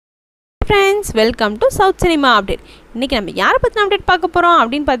friends, welcome to South Cinema Update. இன்னைக்கு நம்ம யாரை பத்தின அப்டேட் பார்க்க போறோம்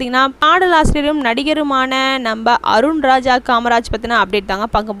அப்படினு பாத்தீங்கன்னா பாடலாசிரியரும் நடிகருமான நம்ம அருண்ராஜா காமராஜ் பத்தின அப்டேட் தாங்க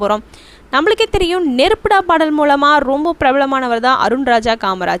பார்க்க போறோம். நம்மளுக்கே தெரியும் நெருப்புடா பாடல் மூலமா ரொம்ப பிரபலமானவர் தான் அருண்ராஜா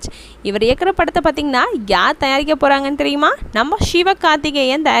காமராஜ். இவர் இயக்குற படத்தை பாத்தீங்கன்னா யார் தயாரிக்க போறாங்கன்னு தெரியுமா? நம்ம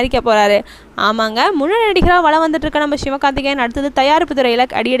சிவகார்த்திகேயன் தயாரிக்க போறாரு. ஆமாங்க, முன்னணி நடிகராக வளம் வந்துட்டு இருக்க நம்ம சிவகார்த்திகேயன் அடுத்தது தயாரிப்பு துறையில்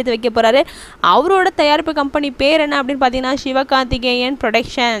அடியெடுத்து வைக்க போறாரு. அவரோட தயாரிப்பு கம்பெனி பேர் என்ன அப்படின்னு பார்த்தீங்கன்னா சிவகார்த்திகேயன்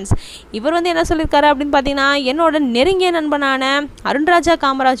ப்ரொடக்ஷன்ஸ். இவர் என்ன சொல்லியிருக்காரு அப்படின்னு பார்த்தீங்கன்னா, என்னோட நெருங்கிய நண்பனான அருண்ராஜா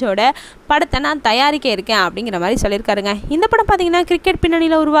காமராஜோட படத்தை நான் தயாரிக்க இருக்கேன் அப்படிங்கிற மாதிரி சொல்லியிருக்காருங்க. இந்த படம் பார்த்தீங்கன்னா கிரிக்கெட்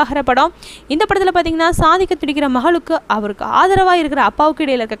பின்னணியில் உருவாகிற படம். இந்த படத்தில் பார்த்தீங்கன்னா சாதிக்க துடிக்கிற மகளுக்கு அவருக்கு ஆதரவாக இருக்கிற அப்பாவுக்கு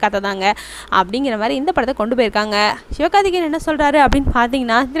இடையில் இருக்க கதை தாங்க அப்படிங்கிற மாதிரி இந்த படத்தை கொண்டு போயிருக்காங்க. சிவகார்த்திகேயன் என்ன சொல்கிறாரு அப்படின்னு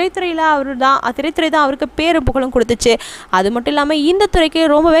பார்த்தீங்கன்னா, திரைத்துறை தான் அவருக்கு பேரும் புகழும் கொடுத்துச்சு. அது மட்டும் இல்லாமல் இந்த துறைக்கு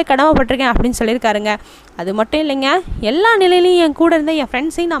ரொம்பவே கடமைப்பட்டிருக்கேன் அப்படின்னு சொல்லியிருக்காருங்க. அது மட்டும் இல்லைங்க, எல்லா நிலையிலையும் என் கூட இருந்த என்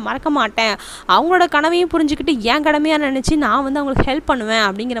ஃப்ரெண்ட்ஸையும் நான் மறக்க மாட்டேன். அவங்களோட கனவையும் புரிஞ்சுக்கிட்டு என் கடமையாக நினச்சி நான் அவங்களுக்கு ஹெல்ப் பண்ணுவேன்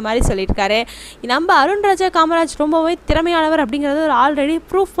அப்படிங்கிற மாதிரி சொல்லியிருக்காரு. நம்ம அருண்ராஜா காமராஜ் ரொம்பவே திறமையானவர் அப்படிங்கிறது ஒரு ஆல்ரெடி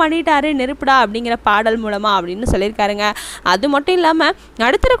ப்ரூஃப் பண்ணிட்டாரு நெருப்புடா அப்படிங்கிற பாடல் மூலமாக அப்படின்னு சொல்லியிருக்காருங்க. அது மட்டும் இல்லாமல்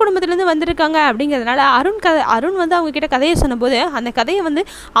நடுத்தர குடும்பத்திலேருந்து வந்திருக்காங்க அப்படிங்கிறதுனால அருண் அவங்க கிட்ட கதையை சொன்னபோது அந்த கதையை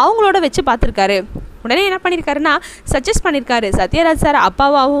அவங்களோட வச்சு பார்த்துருக்காரு. உடனே என்ன பண்ணியிருக்காருன்னா சஜஸ்ட் பண்ணியிருக்காரு. சத்யராஜ் சார்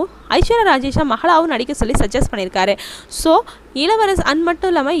அப்பாவாகவும் ஐஸ்வர்யா ராஜேஷா மகளாகவும் நடிக்க சொல்லி சஜஸ்ட் பண்ணியிருக்காரு. ஸோ இளவரசன் மட்டும்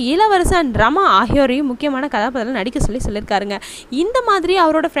இல்லாமல் இளவரசன் ரமா ஆகியோரையும் முக்கியமான கதாபாத்திரம் நடிக்க சொல்லியிருக்காருங்க. இந்த மாதிரி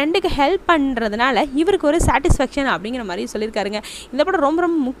அவரோட ஃப்ரெண்டுக்கு ஹெல்ப் பண்ணுறதுனால இவருக்கு ஒரு சாட்டிஸ்ஃபேக்ஷன் அப்படிங்கிற மாதிரி சொல்லியிருக்காருங்க. இந்த படம் ரொம்ப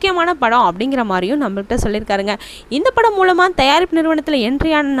ரொம்ப முக்கியமான படம் அப்படிங்கிற மாதிரியும் நம்மள்கிட்ட சொல்லியிருக்காருங்க. இந்த படம் மூலமாக தயாரிப்பு நிறுவனத்தில்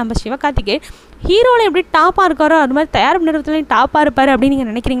என்ட்ரியான நம்ம சிவகார்த்திகேயன் ஹீரோவில் எப்படி டாப்பாக இருக்காரோ அது மாதிரி தயாரிப்பு நிறுவனத்துலையும் டாப்பாக இருப்பார் அப்படின்னு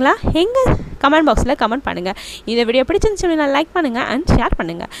நீங்கள் நினைக்கிறீங்களா? எங்கள் கமெண்ட் பாக்ஸில் கமெண்ட் பண்ணுங்கள். இந்த வீடியோ பிடிச்சிருந்துச்சு லைக் பண்ணுங்கள் அண்ட் ஷேர்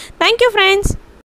பண்ணுங்கள். Thank you friends.